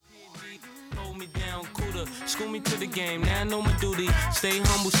Look, school me to the game, now I know my duty. Stay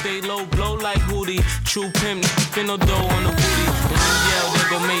humble, stay low, blow like Hootie. True pimp, spin no dough on the booty. When you yell, there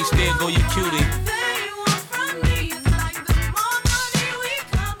go Mace, there go your cutie.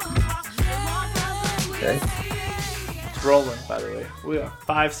 Okay. It's rolling, by the way. We are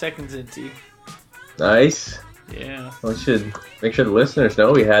 5 seconds into. Nice. Yeah. We should make sure the listeners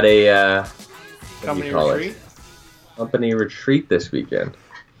know we had a Company retreat. Company retreat this weekend.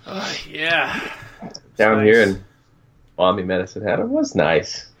 Yeah. Down nice. here in Wami Medicine Hat. It was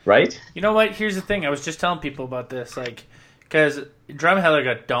nice, right? You know what? Here's the thing. I was just telling people about this, because Drumheller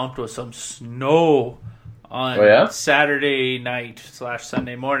got dumped with some snow on Saturday night /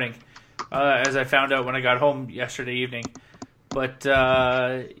 Sunday morning, as I found out when I got home yesterday evening. But,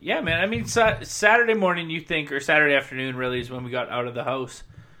 yeah, man, I mean, Saturday morning you think, or Saturday afternoon really is when we got out of the house.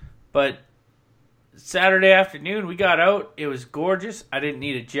 But Saturday afternoon we got out. It was gorgeous. I didn't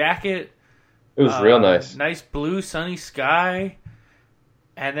need a jacket. It was real nice. Nice blue, sunny sky.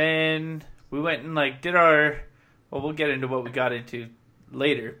 And then we went and, did our... Well, we'll get into what we got into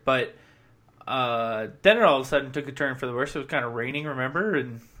later. But then it all of a sudden took a turn for the worse. It was kind of raining, remember?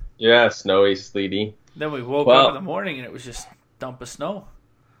 And yeah, snowy, sleety. then we woke up in the morning and it was just dump of snow.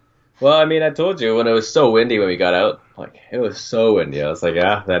 Well, I mean, I told you when it was so windy when we got out. It was so windy. I was like,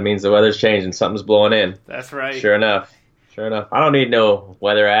 yeah, that means the weather's changing. Something's blowing in. That's right. Sure enough. I don't need no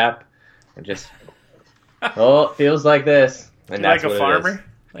weather app. I just, it feels like this. And that's like a what farmer? it is.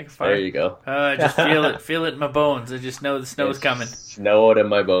 Like a farmer? There you go. I just feel it in my bones. I just know the snow's coming. Snowed in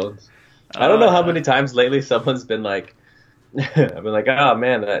my bones. I don't know how many times lately someone's been like, I've been like, oh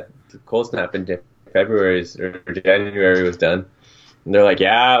man, that cold snap in February or January was done. And they're like,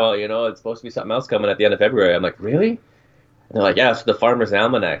 yeah, well, it's supposed to be something else coming at the end of February. I'm like, really? And they're like, yeah, that's what the Farmer's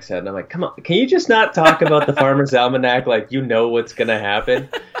Almanac said. And I'm like, come on, can you just not talk about the Farmer's Almanac like you know what's going to happen?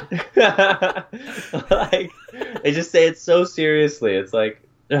 They just say it so seriously. It's like,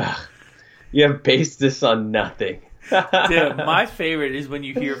 ugh, you have based this on nothing. Dude, my favorite is when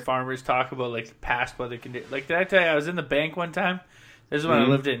you hear farmers talk about past weather conditions. Did I tell you I was in the bank one time? This is when I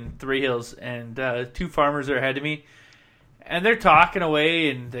lived in Three Hills, and two farmers are ahead of me. And they're talking away,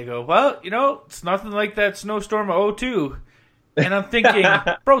 and they go, well, it's nothing like that snowstorm of 2002. And I'm thinking,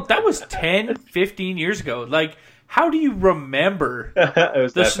 bro, that was 10, 15 years ago. How do you remember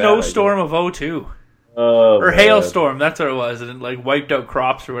the snowstorm of 2002? Or hailstorm, that's what it was. And it, wiped out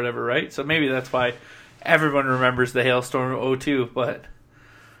crops or whatever, right? So maybe that's why everyone remembers the hailstorm of 2002. But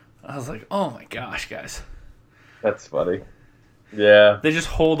I was like, oh my gosh, guys. That's funny. Yeah. They just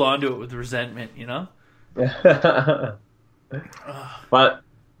hold on to it with resentment, But,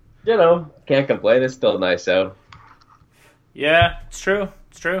 can't complain. It's still nice out. Yeah, it's true.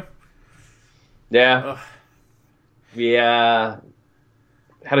 Yeah. Ugh. We had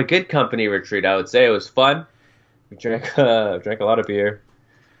a good company retreat, I would say. It was fun. We drank a lot of beer.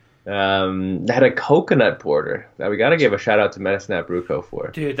 They had a coconut porter that we got to give a shout out to Medicine Hat Brew Co. for.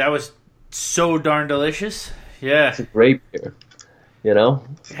 Dude, that was so darn delicious. Yeah. It's a great beer.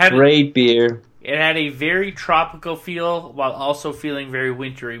 Great beer. It had a very tropical feel while also feeling very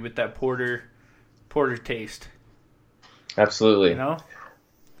wintry with that porter taste. Absolutely.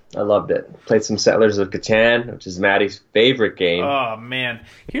 I loved it. Played some Settlers of Catan, which is Maddie's favorite game. Oh, man.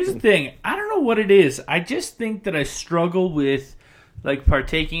 Here's the thing. I don't know what it is. I just think that I struggle with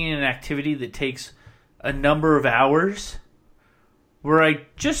partaking in an activity that takes a number of hours where I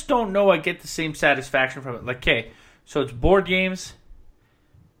just don't know I get the same satisfaction from it. Okay, so it's board games,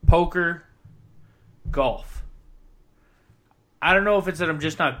 poker, golf. I don't know if it's that I'm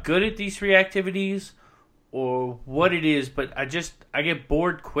just not good at these three activities or what it is, but I get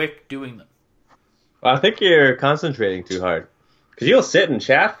bored quick doing them. Well, I think you're concentrating too hard. Because you'll sit and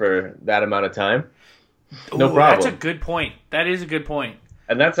chat for that amount of time. No problem. That's a good point. That is a good point.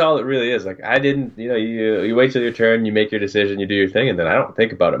 And that's all it really is. I didn't, you wait till your turn, you make your decision, you do your thing, and then I don't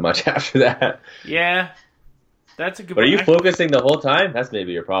think about it much after that. Yeah, that's a good point. But are you focusing the whole time? That's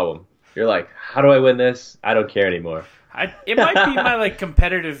maybe your problem. You're like, how do I win this? I don't care anymore. It might be my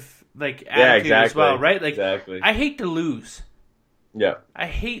competitive attitude as well, right? Exactly. I hate to lose. Yeah. I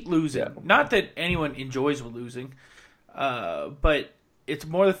hate losing. Yeah. Not that anyone enjoys losing, but it's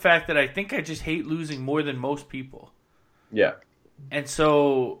more the fact that I think I just hate losing more than most people. Yeah. And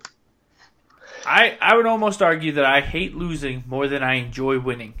so I would almost argue that I hate losing more than I enjoy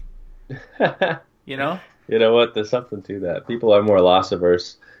winning. You know what? There's something to that. People are more loss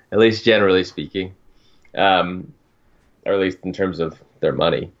averse, at least generally speaking, or at least in terms of their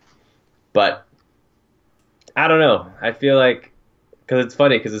money. But I don't know. I feel like, because it's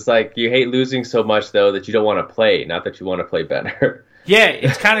funny, because it's you hate losing so much though that you don't want to play. Not that you want to play better. Yeah,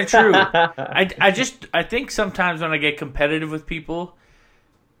 it's kind of true. I think sometimes when I get competitive with people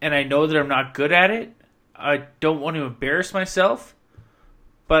and I know that I'm not good at it, I don't want to embarrass myself.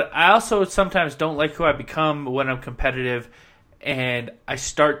 But I also sometimes don't like who I become when I'm competitive and I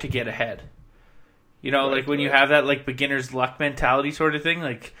start to get ahead. You know, like when you have that like beginner's luck mentality sort of thing,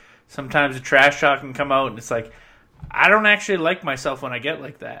 like sometimes a trash shot can come out and it's like, I don't actually like myself when I get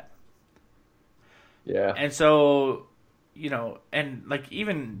like that. Yeah. And so, you know, and like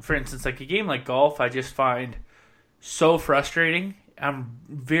even for instance, like a game like golf, I just find so frustrating. I'm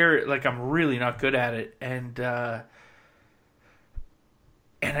really not good at it. And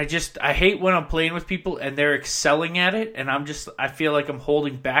I hate when I'm playing with people and they're excelling at it. And I feel like I'm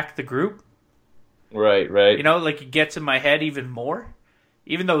holding back the group. Right. You know, like it gets in my head even more,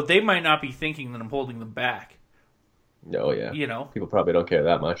 even though they might not be thinking that I'm holding them back. Oh, yeah. You know? People probably don't care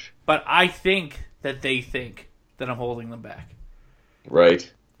that much. But I think that they think that I'm holding them back.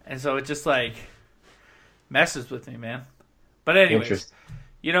 Right. And so it just like messes with me, man. But anyways,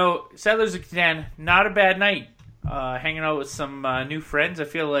 you know, Settlers of Catan, not a bad night. Hanging out with some new friends. I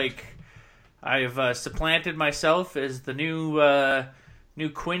feel like I've supplanted myself as the new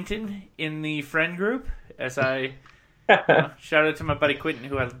Quentin in the friend group. As I shout out to my buddy Quentin,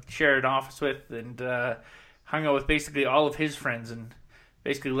 who I shared an office with, and hung out with basically all of his friends, and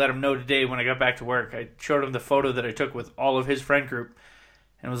basically let him know today when I got back to work. I showed him the photo that I took with all of his friend group,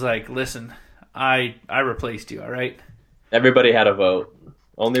 and was like, "Listen, I replaced you. All right." Everybody had a vote.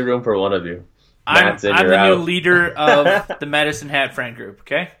 Only room for one of you. I'm the new leader of the Medicine Hat friend group,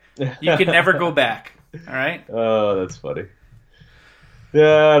 okay? You can never go back, all right? Oh, that's funny.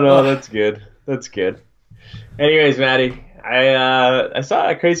 Yeah, no, that's good. That's good. Anyways, Maddie, I saw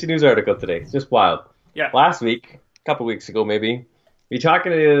a crazy news article today. It's just wild. Yeah. Last week, a couple weeks ago maybe, we were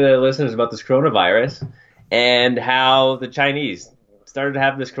talking to the listeners about this coronavirus and how the Chinese started to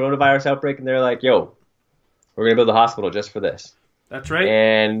have this coronavirus outbreak, and they're like, yo, we're going to build a hospital just for this. That's right.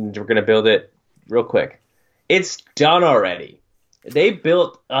 And we're going to build it real quick. It's done already. They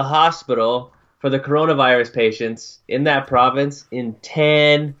built a hospital for the coronavirus patients in that province in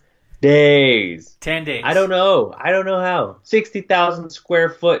 10 days. 10 days. I don't know how. 60,000 square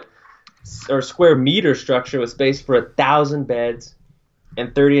foot or square meter structure with space for 1,000 beds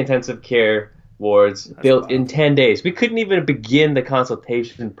and 30 intensive care wards. That's built wild. In 10 days. We couldn't even begin the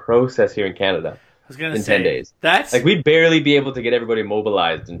consultation process here in Canada. I was going to say, 10 days. That's like we'd barely be able to get everybody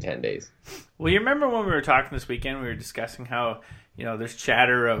mobilized in 10 days. Well, you remember when we were talking this weekend, we were discussing how, you know, there's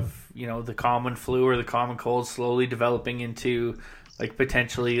chatter of, you know, the common flu or the common cold slowly developing into like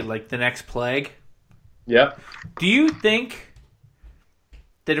potentially like the next plague. Yep. Do you think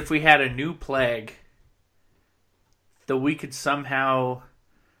that if we had a new plague that we could somehow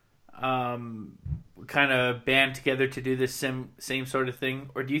kind of band together to do this same sort of thing?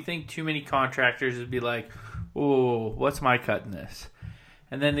 Or do you think too many contractors would be like, oh, what's my cut in this?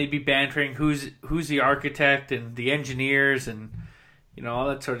 And then they'd be bantering who's the architect and the engineers and, you know, all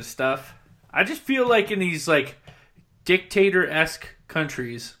that sort of stuff. I just feel like in these like dictator-esque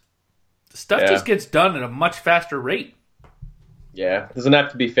countries, stuff just gets done at a much faster rate. Yeah, it doesn't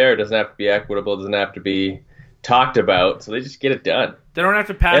have to be fair. It doesn't have to be equitable. It doesn't have to be talked about. So they just get it done. They don't have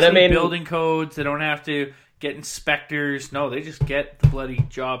to pass any building codes. They don't have to get inspectors. No, they just get the bloody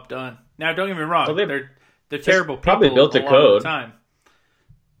job done. Now, don't get me wrong. Well, they're terrible people. Probably built a code. Of the time.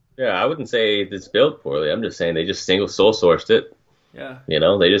 Yeah, I wouldn't say it's built poorly. I'm just saying they just sole sourced it. Yeah. You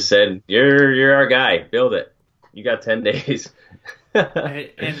know, they just said, you're our guy. Build it. You got 10 days. and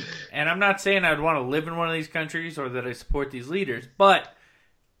I'm not saying I'd want to live in one of these countries or that I support these leaders, but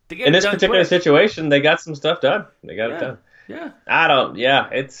to get in this particular situation, they got some stuff done. They got it done. Yeah.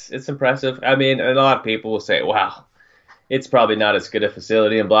 It's impressive. I mean, and a lot of people will say, wow, it's probably not as good a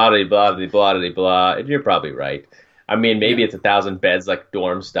facility and blah, blah, blah, blah, blah, blah. And you're probably right. I mean, maybe it's 1,000 beds like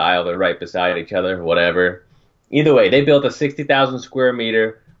dorm style. They're right beside each other, whatever. Either way, they built a 60,000 square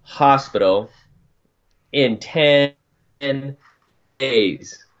meter hospital in 10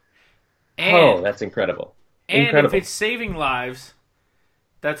 days. And, that's incredible. And if it's saving lives,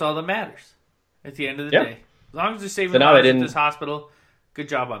 that's all that matters at the end of the day. As long as they're saving lives at this hospital, good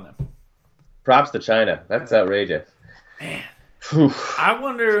job on them. Props to China. That's outrageous. Man. I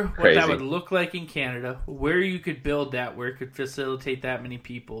wonder what that would look like in Canada, where you could build that, where it could facilitate that many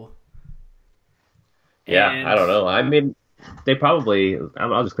people. Yeah, I don't know. I mean, they probably,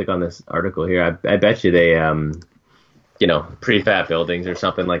 I'll just click on this article here. I bet you they, you know, prefab buildings or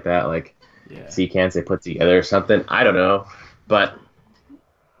something like that, like secants they put together or something. I don't know. But,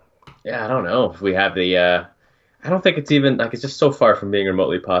 yeah, I don't know if we have the, I don't think it's even, like, it's just so far from being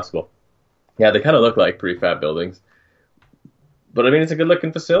remotely possible. Yeah, they kind of look like prefab buildings. But I mean, it's a good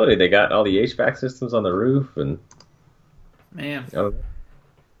looking facility. They got all the HVAC systems on the roof, and Man,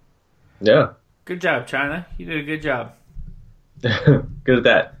 yeah, good job, China. You did a good job. good at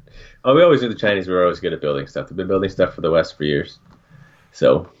that. Oh, we always knew the Chinese were always good at building stuff. They've been building stuff for the West for years.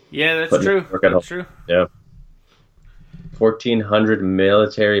 So Yeah, that's true. That's true. Yeah. 1,400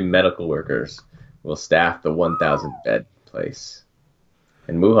 military medical workers will staff the 1,000 bed place.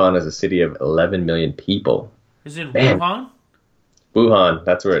 And Wuhan is a city of 11 million people. Is it Man. Wuhan? Wuhan,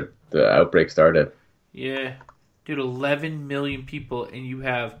 that's where the outbreak started. Yeah. Dude, 11 million people and you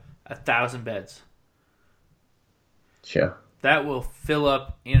have 1,000 beds. Yeah. That will fill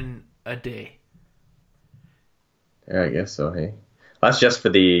up in a day. Yeah, I guess so, hey. That's just for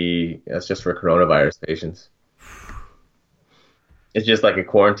coronavirus patients. It's just like a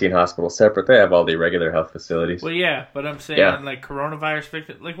quarantine hospital separate. They have all the regular health facilities. Well, yeah, but I'm saying like coronavirus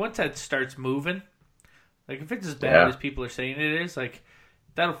victim, like once that starts moving, like if it's as bad as people are saying it is, like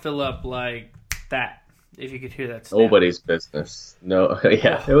that'll fill up like that. If you could hear that. Nobody's business. No,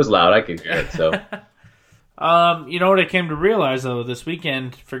 yeah, it was loud. I could hear it. So, you know what I came to realize though this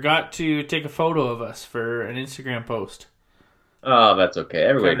weekend? Forgot to take a photo of us for an Instagram post. Oh, that's okay.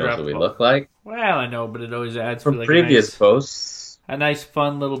 Everybody knows what we look like. Well, I know, but it always adds from for like previous posts. A nice,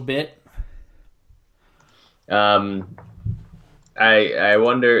 fun little bit. I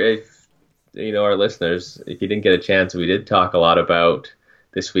wonder if our listeners, if you didn't get a chance, we did talk a lot about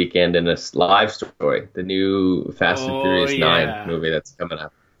this weekend in a live story, the new Fast and Furious 9 movie that's coming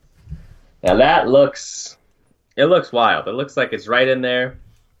up. Now that looks wild. It looks like it's right in there.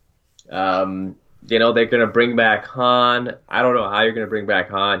 They're going to bring back Han. I don't know how you're going to bring back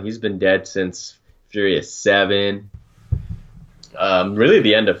Han. He's been dead since Furious 7. Really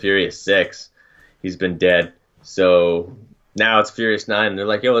the end of Furious 6. He's been dead. So now it's Furious 9. And they're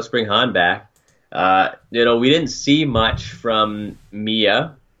like, yo, let's bring Han back. We didn't see much from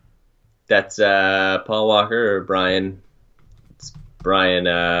Mia. That's Paul Walker or Brian. It's Brian,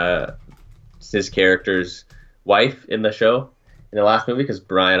 his character's wife in the show. In the last movie, because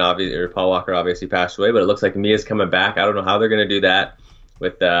Paul Walker obviously passed away, but it looks like Mia's coming back. I don't know how they're going to do that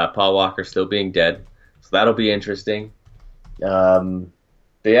with Paul Walker still being dead, so that'll be interesting. But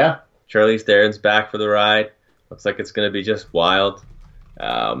yeah, Charlize Theron's back for the ride. Looks like it's going to be just wild.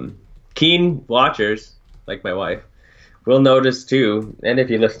 Keen watchers, like my wife, will notice too, and if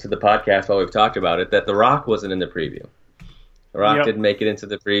you listen to the podcast while we've talked about it, that The Rock wasn't in the preview. The Rock didn't make it into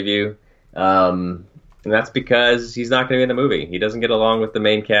the preview. And that's because he's not going to be in the movie. He doesn't get along with the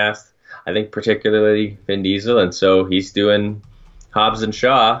main cast. I think particularly Vin Diesel, and so he's doing Hobbs and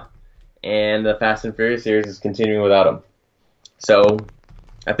Shaw, and the Fast and Furious series is continuing without him. So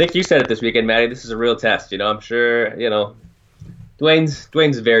I think you said it this weekend, Maddie. This is a real test. I'm sure.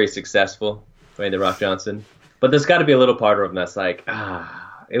 Dwayne's very successful, Dwayne The Rock Johnson, but there's got to be a little part of him that's like,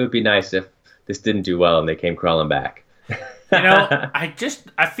 it would be nice if this didn't do well and they came crawling back. I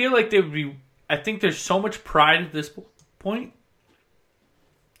feel like they would be. I think there's so much pride at this point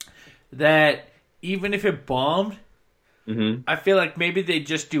that even if it bombed, I feel like maybe they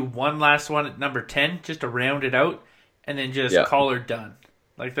just do one last one at number 10 just to round it out and then just call her done.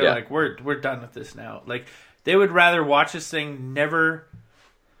 Like they're like, we're done with this now. Like they would rather watch this thing never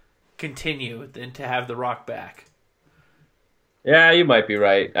continue than to have The Rock back. Yeah, you might be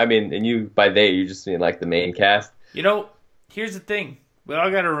right. I mean, and you just mean like the main cast. Here's the thing. We all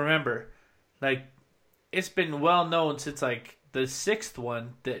got to remember. Like, it's been well known since, like, the 6th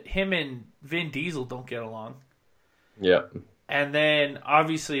one that him and Vin Diesel don't get along. Yeah. And then,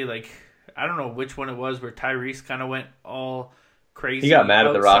 obviously, like, I don't know which one it was where Tyrese kind of went all crazy. He got mad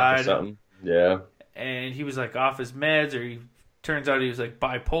at The Rock or something. Yeah. And he was, like, off his meds, or turns out he was, like,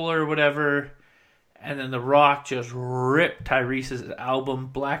 bipolar or whatever. And then The Rock just ripped Tyrese's album,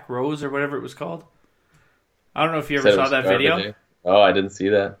 Black Rose, or whatever it was called. I don't know if you ever saw that video. Oh, I didn't see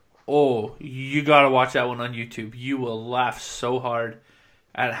that. Oh, you gotta watch that one on YouTube. You will laugh so hard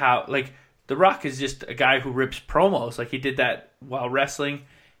at how, like, The Rock is just a guy who rips promos. Like, he did that while wrestling,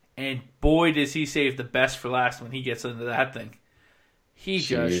 and boy, does he save the best for last when he gets into that thing. He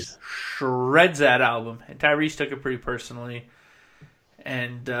just shreds that album, and Tyrese took it pretty personally.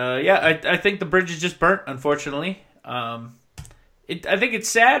 And, I think the bridge is just burnt, unfortunately. I think it's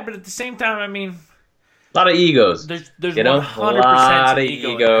sad, but at the same time, I mean... A lot of egos. There's 100% a lot of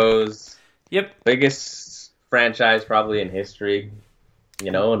egos. Yep. Biggest franchise probably in history,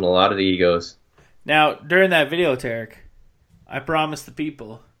 and a lot of egos. Now, during that video, Tarek, I promised the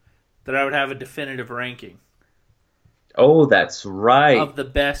people that I would have a definitive ranking. Oh, that's right. Of the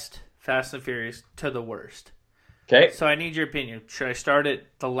best Fast and Furious to the worst. Okay. So I need your opinion. Should I start at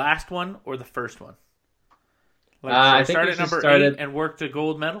the last one or the first one? Like, I should think start you at should number start 8 at- and work to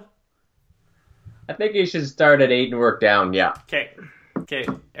gold medal? I think you should start at 8 and work down. Yeah. Okay.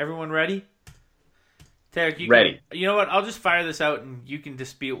 Everyone ready? Tarek, Ready. You know what? I'll just fire this out and you can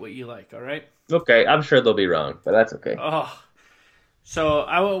dispute what you like, all right? Okay, I'm sure they'll be wrong, but that's okay. Oh. So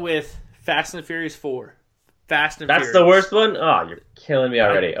I went with Fast and the Furious 4. That's the worst one? Oh, you're killing me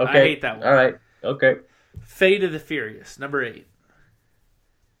already. I Okay. hate that one. All right. Okay. Fate of the Furious, number 8.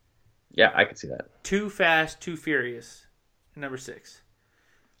 Yeah, I can see that. Too Fast, Too Furious, number 6.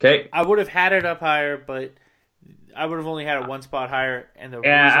 Okay. I would have had it up higher, but I would have only had it one spot higher. And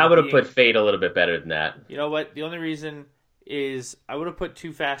I would have put Fate a little bit better than that. You know what? The only reason is I would have put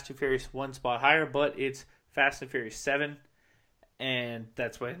Too Fast, Too Furious one spot higher, but it's Fast and Furious 7, and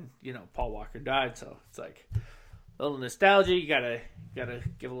that's when Paul Walker died. So it's like a little nostalgia. You gotta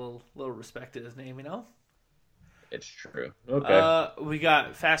give a little respect to his name, It's true. Okay. We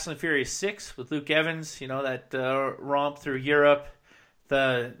got Fast and Furious 6 with Luke Evans. That romp through Europe.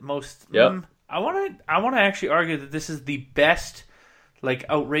 The most. Yep. I want to actually argue that this is the best,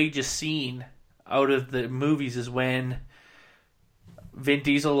 outrageous scene out of the movies is when Vin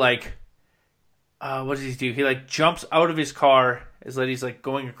Diesel what does he do? He jumps out of his car as he's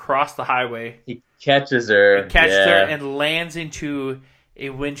going across the highway. He catches her. Catches her and lands into a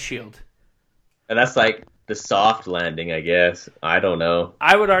windshield. And that's the soft landing, I guess. I don't know.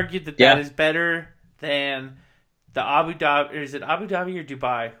 I would argue that is better than the Abu Dhabi. Is it Abu Dhabi or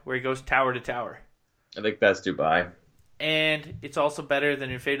Dubai where he goes tower to tower? I think that's Dubai. And it's also better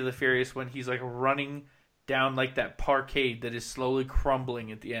than in Fate of the Furious when he's running down that parkade that is slowly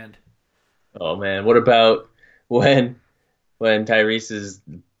crumbling at the end. Oh man, what about when Tyrese's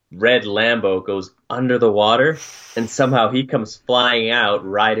red Lambo goes under the water and somehow he comes flying out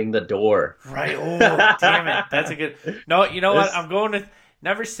riding the door? Right. Oh, damn it. That's a good. No, you know what? I'm going with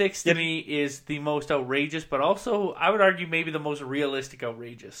number 6 to me is the most outrageous, but also I would argue maybe the most realistic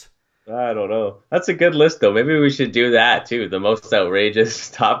outrageous. I don't know. That's a good list though. Maybe we should do that too. The most outrageous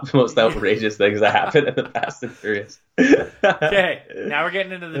things that happen in the Fast and Furious. Okay, now we're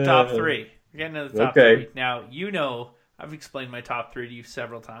getting into the top 3. We're getting into the top 3. Now, I've explained my top 3 to you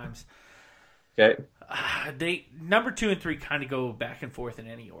several times. Okay. Number 2 and 3 kind of go back and forth in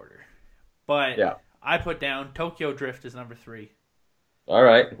any order. But I put down Tokyo Drift as number 3. All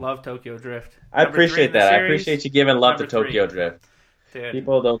right. Love Tokyo Drift. I appreciate that. I appreciate you giving love to Tokyo Drift. Dude.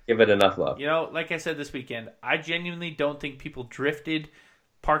 People don't give it enough love. Like I said this weekend, I genuinely don't think people drifted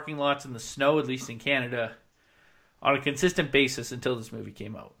parking lots in the snow, at least in Canada, on a consistent basis until this movie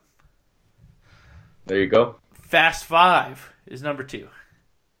came out. There you go. Fast 5 is number 2.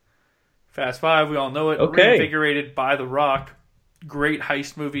 Fast 5, we all know it. Okay. Reinvigorated by The Rock. Great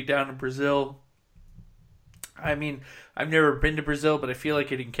heist movie down in Brazil. I mean, I've never been to Brazil, but I feel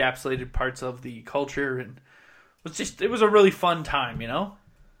like it encapsulated parts of the culture, and it was a really fun time,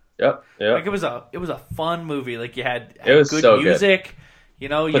 Yep. It was a fun movie. You had it was good so music.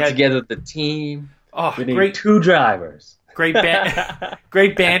 Good. You Put had together the team. Oh, we need great 2 drivers. Great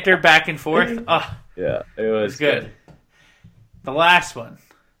great banter back and forth. Oh, yeah, it was good. The last one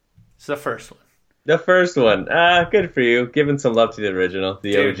is the first one. The first one. Good for you. Giving some love to the original,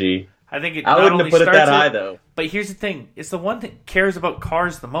 the OG. I think it. I wouldn't have put it that high though. But here's the thing: it's the one that cares about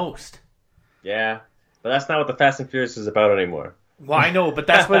cars the most. Yeah, but that's not what the Fast and Furious is about anymore. Well, I know, but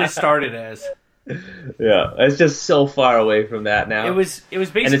that's what it started as. Yeah, it's just so far away from that now. It was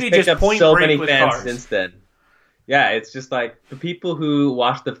basically just Point Break so many with fans cars. since then. Yeah, it's just the people who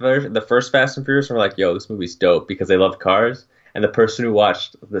watched the first Fast and Furious were like, "Yo, this movie's dope" because they love cars, and the person who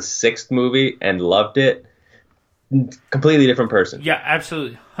watched the 6th movie and loved it, completely different person. Yeah,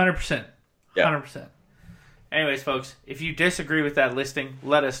 absolutely, 100%, Yeah. 100%. Anyways, folks, if you disagree with that listing,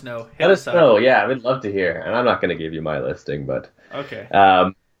 let us know. Hit Let us us up. know. Yeah, I would love to hear, and I'm not going to give you my listing, but Okay.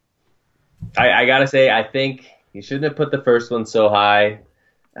 I gotta say, I think you shouldn't have put the first one so high.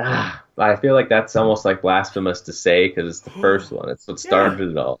 I feel like that's almost blasphemous to say because it's the first one. It's what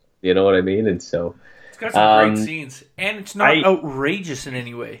started it all. You know what I mean? And so It's got some great scenes, and it's not outrageous in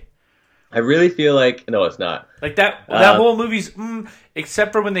any way. I really feel like no, it's not. That whole movie's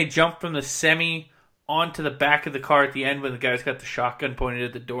except for when they jump from the semi onto the back of the car at the end when the guy's got the shotgun pointed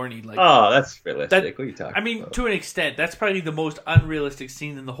at the door and he oh, that's realistic. What are you talking about? I mean, to an extent, that's probably the most unrealistic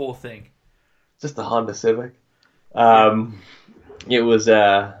scene in the whole thing. Just the Honda Civic. It was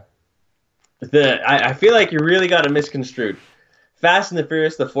I feel like you really got it misconstrued. Fast and the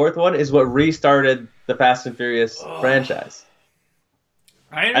Furious, the 4th one, is what restarted the Fast and Furious franchise.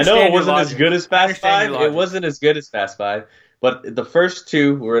 I know it wasn't as good as Fast 5. It wasn't as good as Fast 5, but the first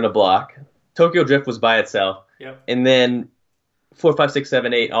 2 were in a block. Tokyo Drift was by itself. Yep. And then 4, 5, 6,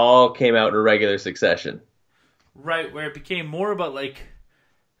 7, 8 all came out in a regular succession. Right, where it became more about like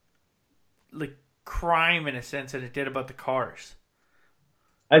crime in a sense than it did about the cars.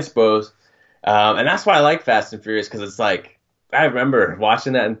 I suppose. And that's why I like Fast and Furious, because it's like, I remember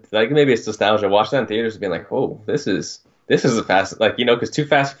watching that, and like maybe it's nostalgia, watching that in theaters and being like, oh, this is a fast, like, you know, because Too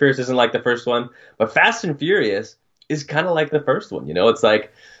Fast and Furious isn't like the first one, but Fast and Furious is kind of like the first one, you know? It's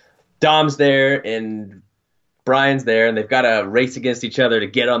like Dom's there and Brian's there, and they've got to race against each other to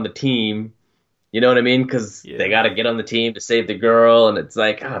get on the team. You know what I mean? Because they got to get on the team to save the girl, and it's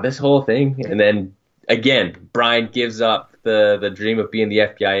like, this whole thing. And then, again, Brian gives up the dream of being the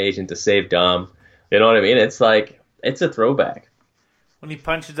FBI agent to save Dom. You know what I mean? It's like, it's a throwback. When he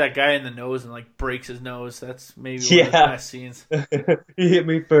punches that guy in the nose and like breaks his nose, that's maybe one of the best scenes. He hit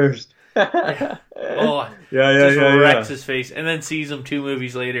me first. Yeah. Oh, just wrecks his face, and then sees him 2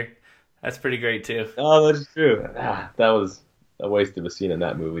 movies later. That's pretty great too. Oh, that's true. That was a waste of a scene in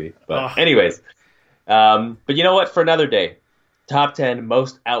that movie. But anyways, but you know what? For another day, top 10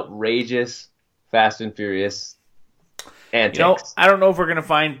 most outrageous Fast and Furious antics. You know, I don't know if we're gonna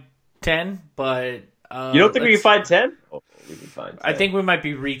find 10, but you don't think we can find 10? Oh, we can find 10. I think we might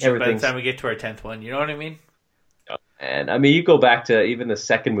be reaching by the time we get to our 10th one. You know what I mean? And I mean, you go back to even the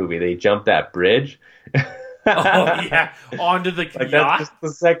second movie; they jumped that bridge. Oh yeah, onto the yacht. That's just the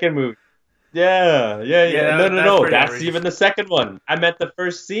second movie. Yeah. No. That's even the second one. I meant the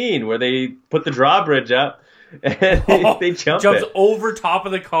first scene where they put the drawbridge up and they jumps over top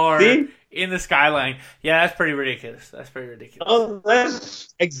of the car. See? In the skyline. Yeah, that's pretty ridiculous. Oh,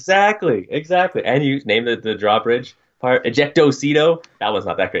 that's exactly. And you name the drawbridge part Ejectocito. That was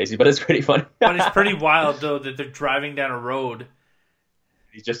not that crazy, but it's pretty funny. But it's pretty wild though that they're driving down a road.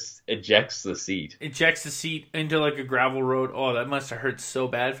 He just ejects the seat into like a gravel road. Oh, that must have hurt so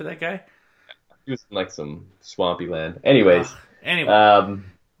bad for that guy. He was in like some swampy land. Anyways. We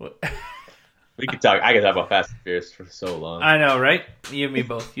could talk. I could talk about Fast and Furious for so long. I know, right? You and me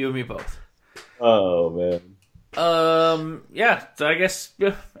both. Oh man. Yeah. So I guess.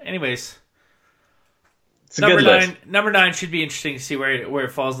 Anyways, it's a good list. Number 9 should be interesting to see where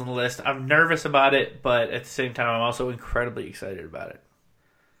it falls on the list. I'm nervous about it, but at the same time, I'm also incredibly excited about it.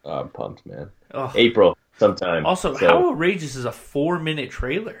 Oh, I'm pumped, man. April sometime. Also, how outrageous is a 4-minute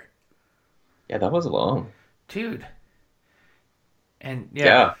trailer? Yeah, that was long, dude. And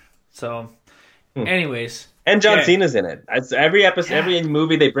yeah. So. Anyways. And John Cena's in it. It's every episode, every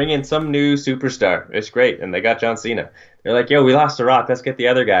movie, they bring in some new superstar. It's great. And they got John Cena. They're like, yo, we lost The Rock. Let's get the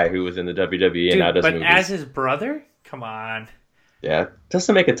other guy who was in the WWE and now does movies. But as his brother? Come on. Yeah.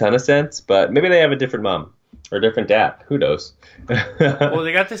 Doesn't make a ton of sense, but maybe they have a different mom or a different dad. Who knows? Well,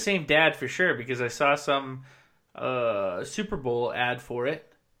 they got the same dad for sure because I saw some Super Bowl ad for it.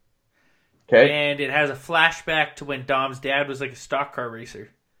 Okay. And it has a flashback to when Dom's dad was like a stock car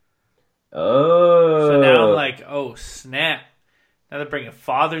racer. Oh. So now I'm like, oh, snap. Now they're bringing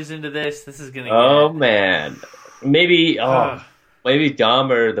fathers into this. This is going to Oh, man. Maybe Dom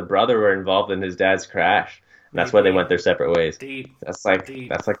or the brother were involved in his dad's crash. And that's why they went their separate ways. That's like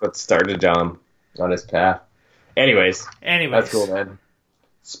what started Dom on his path. Anyways. That's cool, man.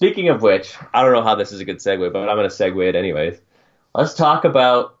 Speaking of which, I don't know how this is a good segue, but I'm going to segue it anyways. Let's talk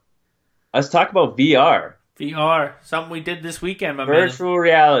about VR. VR, something we did this weekend, my Virtual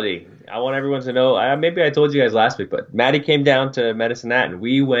reality. I want everyone to know. Maybe I told you guys last week, but Maddie came down to Medicine Hat, and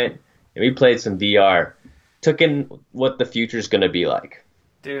we went and we played some VR. Took in what the future's going to be like.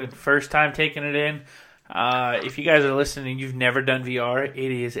 Dude, first time taking it in. If you guys are listening and you've never done VR,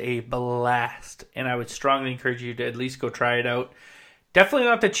 it is a blast. And I would strongly encourage you to at least go try it out. Definitely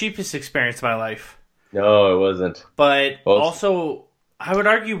not the cheapest experience of my life. No, it wasn't. But also, I would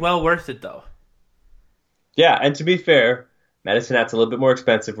argue well worth it, though. Yeah, and to be fair, Medicine Hat's a little bit more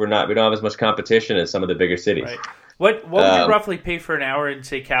expensive. We don't have as much competition as some of the bigger cities. Right. What would you roughly pay for an hour in,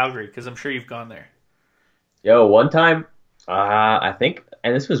 say, Calgary? Because I'm sure you've gone there. Yo, one time, I think,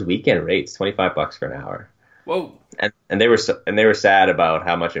 and this was weekend rates, $25 for an hour. Whoa. And they were sad about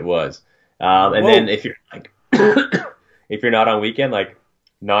how much it was. And then if you're like, if you're not on weekend, like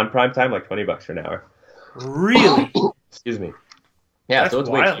non-prime time, like $20 for an hour. Really? Excuse me. Yeah, so it's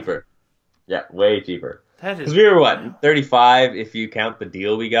way cheaper. Yeah, way cheaper. Because we were, 35 if you count the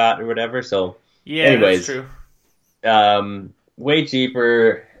deal we got or whatever. So, yeah, anyways, that's true. Way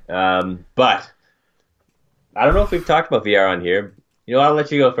cheaper. But I don't know if we've talked about VR on here. You know, I'll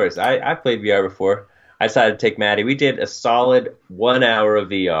let you go first. I've played VR before. I decided to take Maddie. We did a solid 1 hour of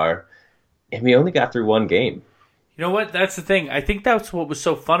VR, and we only got through one game. You know what? That's the thing. I think that's what was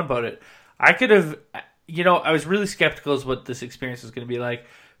so fun about it. I could have, I was really skeptical as what this experience was going to be like.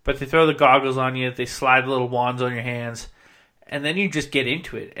 But they throw the goggles on you. They slide little wands on your hands. and then you just get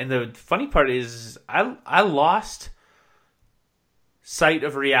into it. And the funny part is I lost sight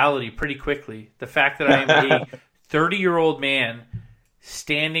of reality pretty quickly. The fact that I'm a 30-year-old man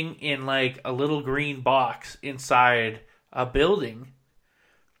standing in like a little green box inside a building,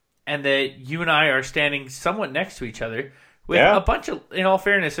 and that you and I are standing somewhat next to each other with a bunch of, in all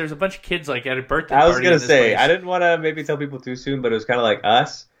fairness, there's a bunch of kids like at a birthday party. I was going to say, I didn't want to maybe tell people too soon, but it was kind of like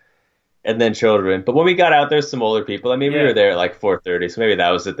us and then children. But when we got out, there's some older people. I mean, we were there at like 4:30, so maybe that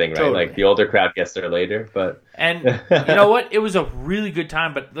was the thing, right? Totally. Like the older crowd gets there later. And you know what? It was a really good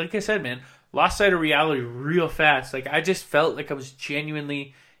time. But like I said, man, lost sight of reality real fast. Like I just felt like I was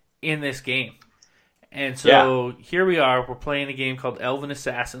genuinely in this game. And so here we are. We're playing a game called Elven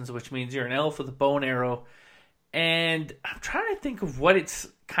Assassins, which means you're an elf with a bow and arrow. And I'm trying to think of what it's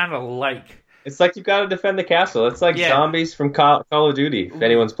kind of like. It's like you got to defend the castle. It's like zombies from Call of Duty. If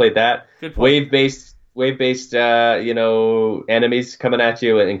anyone's played that, wave-based, enemies coming at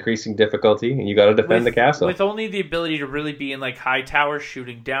you at increasing difficulty, and you got to defend the castle with only the ability to really be in like high towers,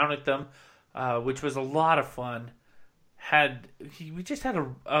 shooting down at them, which was a lot of fun. We just had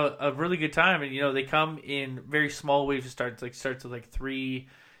a really good time, and they come in very small waves. It starts with like 3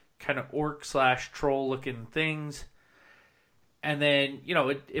 kind of orc / troll looking things. And then,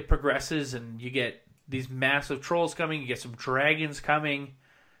 it progresses, and you get these massive trolls coming. You get some dragons coming.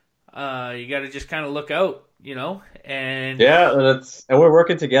 You got to just kind of look out, and and we're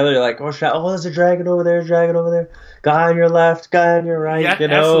working together. Like, there's a dragon over there, guy on your left, guy on your right.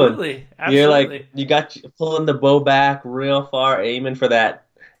 Absolutely. You're like, pulling the bow back real far, aiming for that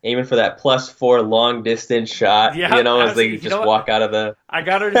 +4 long distance shot. As they just walk out of the. I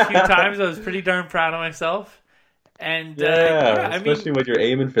got it a few times. I was pretty darn proud of myself. And especially when you're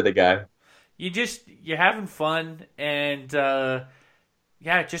aiming for the guy, you're having fun, and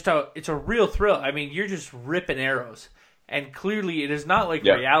it's a real thrill. I mean, you're just ripping arrows, and clearly it is not like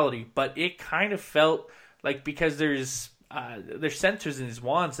reality, but it kind of felt like, because there's sensors in these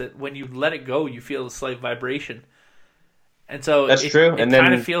wands that when you let it go, you feel a slight vibration, and so that's true. It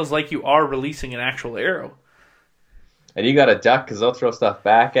kind of feels like you are releasing an actual arrow. And you got to duck because they'll throw stuff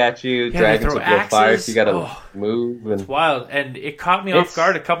back at you. Dragons will throw fire, so you got to move. And it's wild. And it caught me off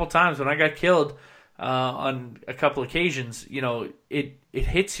guard a couple times when I got killed on a couple occasions. It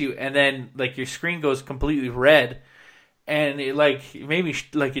hits you, and then like your screen goes completely red, and it made me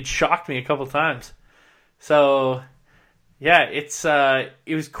it shocked me a couple times. So yeah, it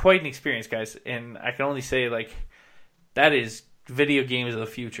was quite an experience, guys. And I can only say that is video games of the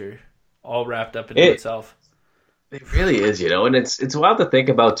future, all wrapped up into itself. It really is, and it's wild to think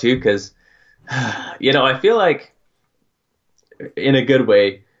about too, because, I feel like, in a good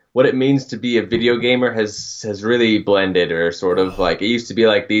way, what it means to be a video gamer has really blended, or sort of like, it used to be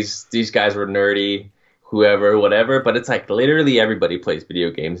like these guys were nerdy, whoever, whatever, but it's like literally everybody plays video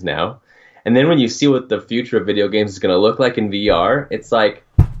games now. And then when you see what the future of video games is going to look like in VR, it's like,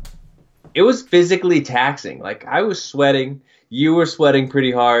 it was physically taxing. Like, I was sweating. You were sweating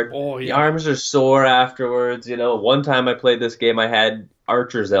pretty hard. Oh, yeah. The arms are sore afterwards. One time I played this game, I had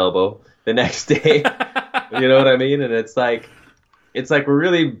Archer's elbow the next day. You know what I mean? And it's like we're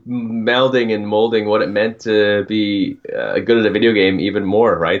really melding and molding what it meant to be good at a video game even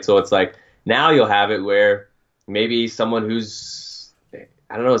more, right? So it's like, now you'll have it where maybe someone who's,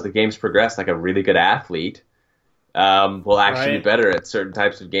 I don't know, as the games progress, like a really good athlete will actually be better at certain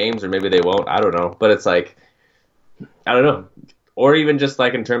types of games, or maybe they won't. I don't know. But it's like, I don't know. Or even just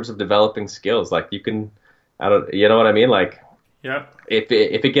like in terms of developing skills, like you can, you know what I mean? Like, if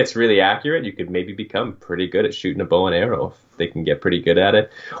it gets really accurate, you could maybe become pretty good at shooting a bow and arrow if they can get pretty good at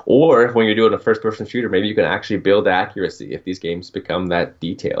it. Or when you're doing a first-person shooter, maybe you can actually build accuracy if these games become that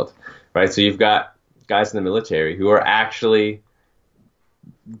detailed, right? So you've got guys in the military who are actually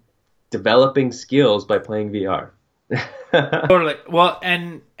developing skills by playing VR. Totally. Well,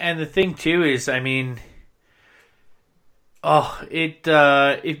 and the thing too is, I mean, just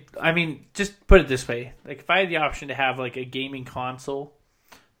put it this way. Like, if I had the option to have like a gaming console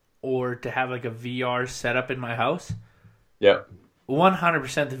or to have like a VR setup in my house, 100%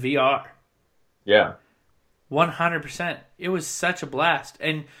 the VR. Yeah. 100%. It was such a blast.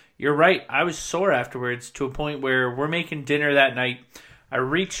 And you're right, I was sore afterwards, to a point where we're making dinner that night. I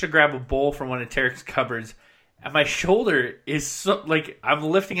reached to grab a bowl from one of Tarek's cupboards, and my shoulder is so, like, I'm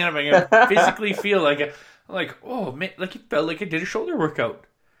lifting it up, and I can physically feel oh man, like it felt like I did a shoulder workout.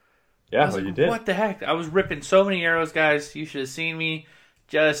 Yeah, well, you did. What the heck? I was ripping so many arrows, guys. You should have seen me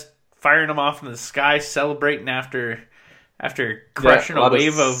just firing them off in the sky, celebrating after crushing a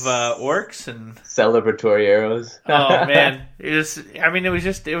wave of orcs and celebratory arrows. Oh man, it was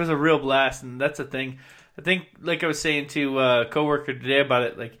a real blast, and that's the thing. I think, like I was saying to a coworker today about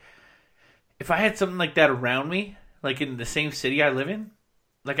it, like if I had something like that around me, like in the same city I live in,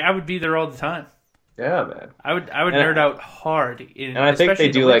 like I would be there all the time. Yeah, man. I would nerd out hard. And I think they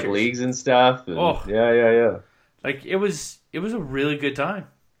do like leagues and stuff. And yeah. Like it was a really good time.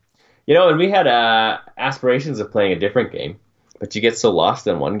 You know, and we had aspirations of playing a different game, but you get so lost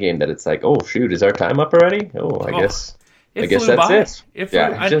in one game that it's like, oh shoot, is our time up already? I guess that's it.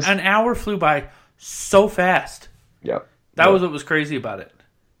 An hour flew by so fast. Yep. That was what was crazy about it.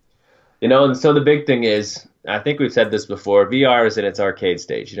 You know, and so the big thing is, I think we've said this before, VR is in its arcade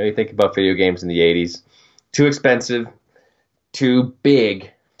stage. You know, you think about video games in the 80s, too expensive, too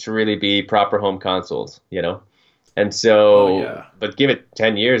big to really be proper home consoles, you know? And so, but give it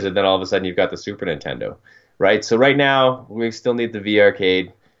 10 years and then all of a sudden you've got the Super Nintendo, right? So right now, we still need the VR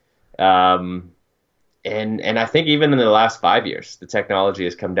arcade. And I think even in the last 5 years, the technology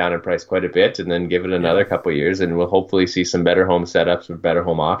has come down in price quite a bit, and then give it another couple of years, and we'll hopefully see some better home setups with better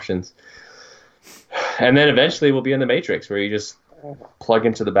home options. And then eventually we'll be in the Matrix, where you just plug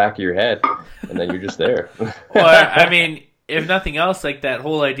into the back of your head, and then you're just there. Well, I mean, if nothing else, like that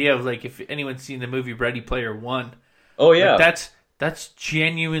whole idea of like if anyone's seen the movie Ready Player One. Oh yeah, like that's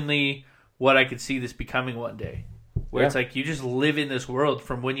genuinely what I could see this becoming one day, where it's like you just live in this world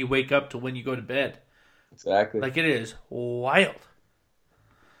from when you wake up to when you go to bed. Exactly. Like it is wild.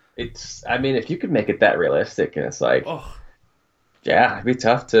 I mean, if you could make it that realistic, and it's like, it'd be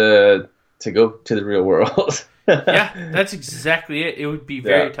tough to go to the real world. Yeah, that's exactly it. It would be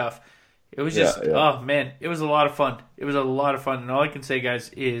very tough. It was just, oh man, it was a lot of fun. It was a lot of fun, and all I can say, guys,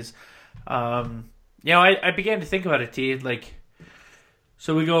 is, I began to think about it, T. Like,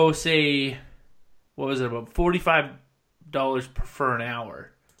 so we go say, what was it, about $45 for an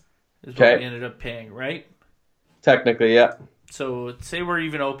hour is what we ended up paying, right? Technically, yeah. So say we're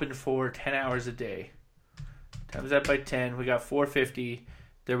even open for 10 hours a day. Times that by 10, we got $450.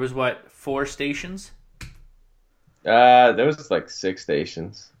 There was 4 stations? There was like 6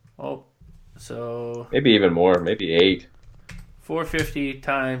 stations. Oh, so maybe even more, maybe 8. 450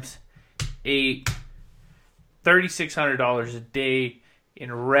 times 8, $3,600 a day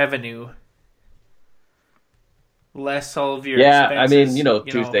in revenue. Less all of your expenses. I mean,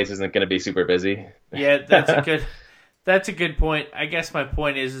 Tuesdays isn't going to be super busy. Yeah, that's a good point. I guess my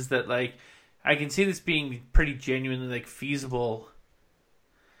point is that like I can see this being pretty genuinely like feasible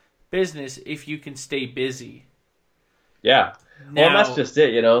business if you can stay busy. Yeah. Well, and that's just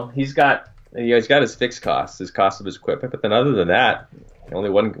it, you know. He's got his fixed costs, his cost of his equipment, but then other than that, only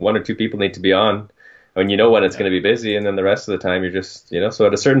one or two people need to be on. And you know when it's going to be busy, and then the rest of the time you're just, so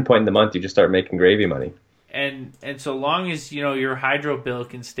at a certain point in the month you just start making gravy money. And so long as your hydro bill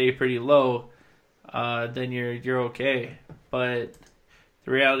can stay pretty low, then you're okay. But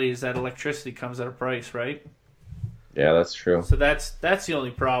the reality is that electricity comes at a price, right? Yeah, that's true. So that's the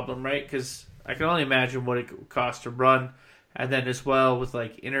only problem, right? Because I can only imagine what it would cost to run, and then as well with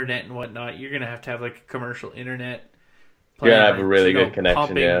like internet and whatnot, you're gonna have to have like a commercial internet. Yeah, have a really good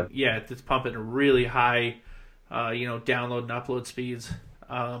connection. That's pumping a really high, download and upload speeds.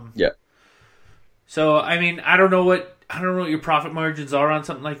 So I mean, I don't know what your profit margins are on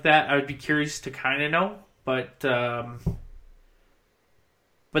something like that. I would be curious to kind of know, but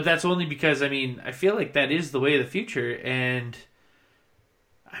that's only because I mean I feel like that is the way of the future, and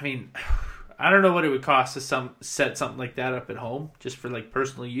I mean I don't know what it would cost to set something like that up at home just for like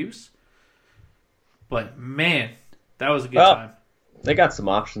personal use, but man, that was a good time. They got some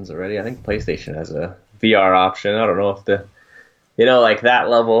options already. I think PlayStation has a VR option. I don't know if like that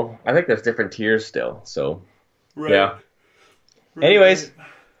level. I think there's different tiers still. So, yeah. Right. Anyways,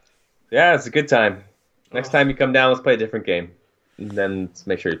 yeah, it's a good time. Next time you come down, let's play a different game. And then let's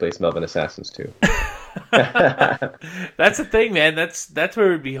make sure you play some Elven Assassins too. That's the thing, man. That's where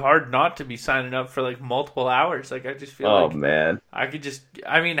it would be hard not to be signing up for like multiple hours. Like I just feel man. I could just.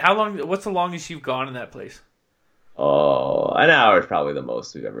 I mean, how long? What's the longest you've gone in that place? Oh, an hour is probably the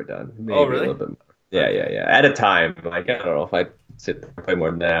most we've ever done. Maybe really? A little bit more. Yeah. At a time. Like, I don't know if I'd sit there and play more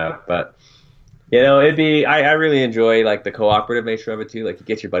than that. But, it'd be... I really enjoy, like, the cooperative nature of it, too. Like, you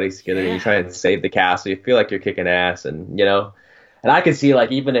get your buddies together and you try and save the castle. You feel like you're kicking ass. And, And I can see,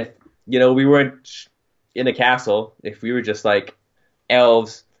 like, even if, we weren't in a castle, if we were just, like,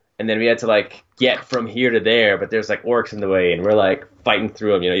 elves, and then we had to, like, get from here to there, but there's, like, orcs in the way, and we're, like, fighting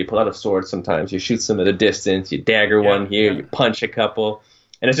through them. You pull out a sword sometimes, you shoot some at a distance, you dagger one here, you punch a couple,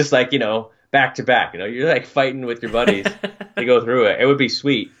 and it's just, like, back to back. You're, like, fighting with your buddies to go through it. It would be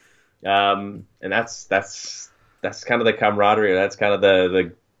sweet. And that's kind of the camaraderie, that's kind of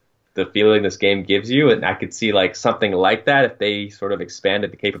the the feeling this game gives you, and I could see like something like that if they sort of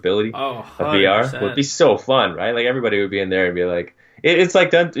expanded the capability of VR. Would be so fun, right? Like everybody would be in there and be like, it's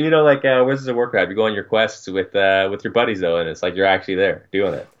like done, like Wizards of Warcraft. You go on your quests with your buddies though, and it's like you're actually there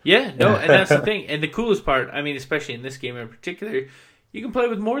doing it. Yeah, no, and that's the thing. And the coolest part, I mean, especially in this game in particular, you can play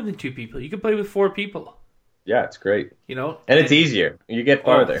with more than 2 people. You can play with 4 people. Yeah, it's great. And it's easier. You get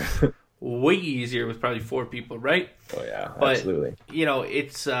farther. Way easier with probably 4 people, right? Oh yeah, but, absolutely.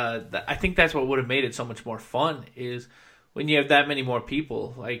 It's I think that's what would have made it so much more fun is when you have that many more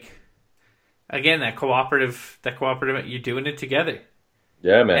people. Like again, that cooperative, you're doing it together.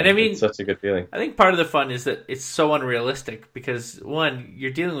 Yeah, man. And I mean, it's such a good feeling. I think part of the fun is that it's so unrealistic because 1,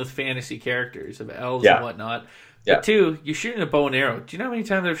 you're dealing with fantasy characters of elves and whatnot. But 2, you're shooting a bow and arrow. Do you know how many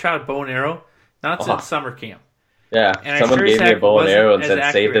times I've shot a bow and arrow? Not since summer camp. Yeah, and someone gave me a bow and arrow and said,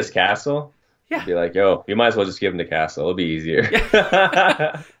 accurate. "Save this castle." Yeah, I'd be like, "Yo, you might as well just give him the castle. It'll be easier."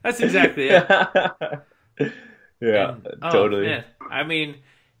 That's exactly it. Yeah, totally. Man. I mean,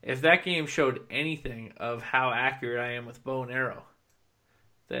 if that game showed anything of how accurate I am with bow and arrow,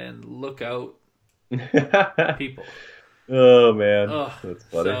 then look out, people. Oh man, that's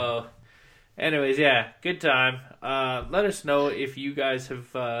funny. So, anyways, yeah, good time. Let us know if you guys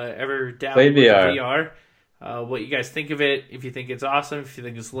have ever dabbled with VR. What you guys think of it. If you think it's awesome, if you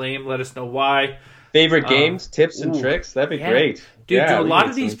think it's lame, let us know why. Favorite games, tips, and tricks? That'd be great. Dude, do a lot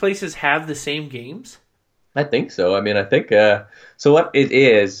of these places have the same games? I think so. I mean, I think... so what it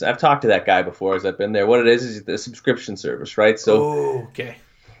is, I've talked to that guy before as I've been there. What it is the subscription service, right? So okay.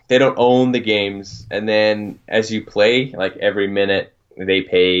 They don't own the games, and then as you play, like every minute they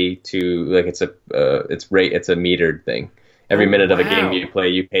pay to... Like it's a metered thing. Every minute of a game you play,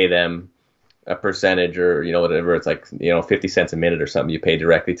 you pay them a percentage or whatever. It's like 50 cents a minute or something you pay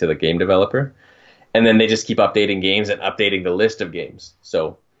directly to the game developer, and then they just keep updating games and updating the list of games.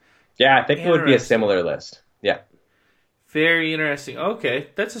 So yeah, I think it would be a similar list. Yeah, very interesting. Okay,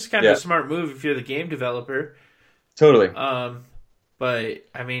 that's just kind of a smart move if you're the game developer. Totally. But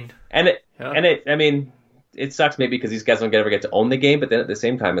I mean, it sucks maybe because these guys don't ever get to own the game, but then at the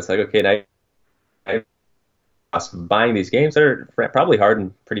same time it's like, okay, now buying these games that are probably hard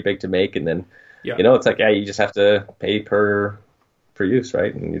and pretty big to make, and then it's like you just have to pay per use,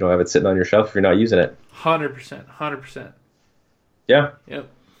 right? And you don't have it sitting on your shelf if you're not using it. 100%. Yeah. Yep.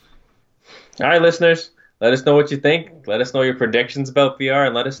 All right, listeners, let us know what you think. Let us know your predictions about VR,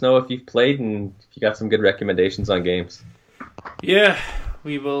 and let us know if you've played and if you got some good recommendations on games. Yeah.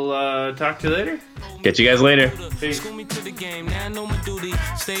 We will talk to you later. Catch you guys later. Peace. School me to the game, now I know my duty.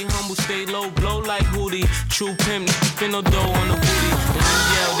 Stay humble, stay low, blow like Hootie. True pimp, spin no dough on the booty. When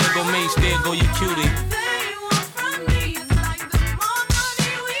you yell, there go Mace, there go your cutie.